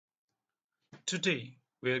Today,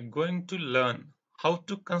 we are going to learn how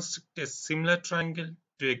to construct a similar triangle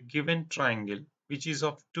to a given triangle which is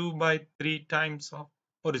of 2 by 3 times of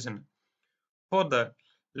original. For that,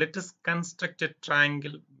 let us construct a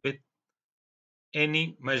triangle with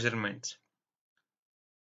any measurements.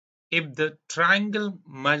 If the triangle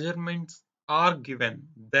measurements are given,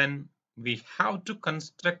 then we have to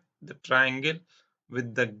construct the triangle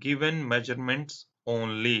with the given measurements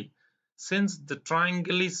only. Since the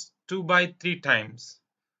triangle is 2 by 3 times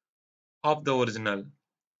of the original,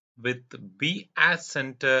 with B as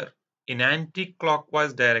center in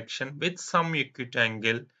anti-clockwise direction with some acute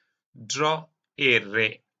angle, draw a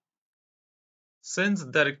ray. Since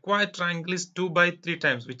the required triangle is 2 by 3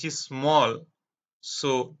 times, which is small,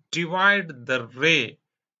 so divide the ray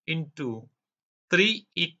into 3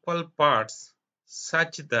 equal parts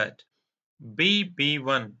such that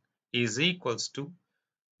BB1 is equals to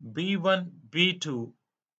B1B2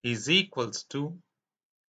 is equals to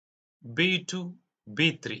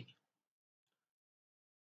B2B3.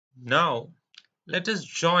 Now, let us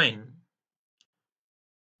join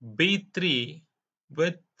B3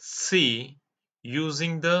 with C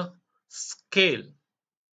using the scale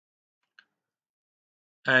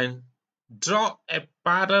and draw a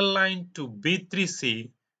parallel line to B3C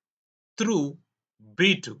through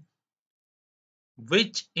B2,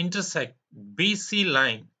 which intersect BC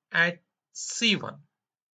line at C1.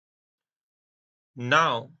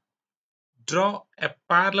 Now, draw a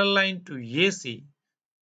parallel line to AC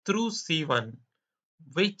through C1,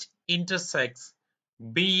 which intersects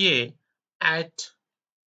BA at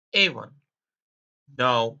A1.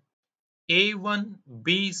 Now,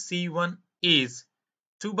 A1BC1 is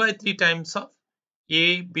 2 by 3 times of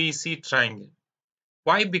ABC triangle.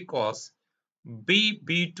 Why? Because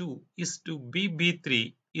BB2 is to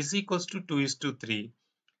BB3 is equals to 2 is to 3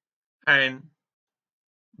 and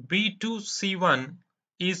B2C1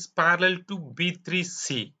 is parallel to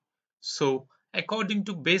B3C. So, according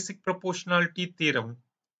to basic proportionality theorem,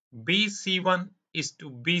 BC1 is to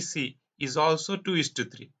BC is also 2 is to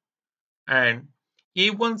 3 and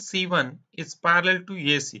A1C1 is parallel to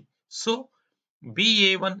AC. So,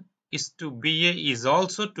 BA1 is to BA is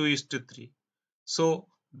also 2 is to 3. So,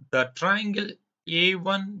 the triangle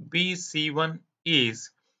A1BC1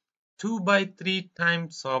 is 2 by 3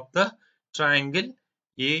 times of the triangle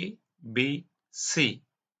ABC.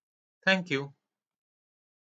 Thank you.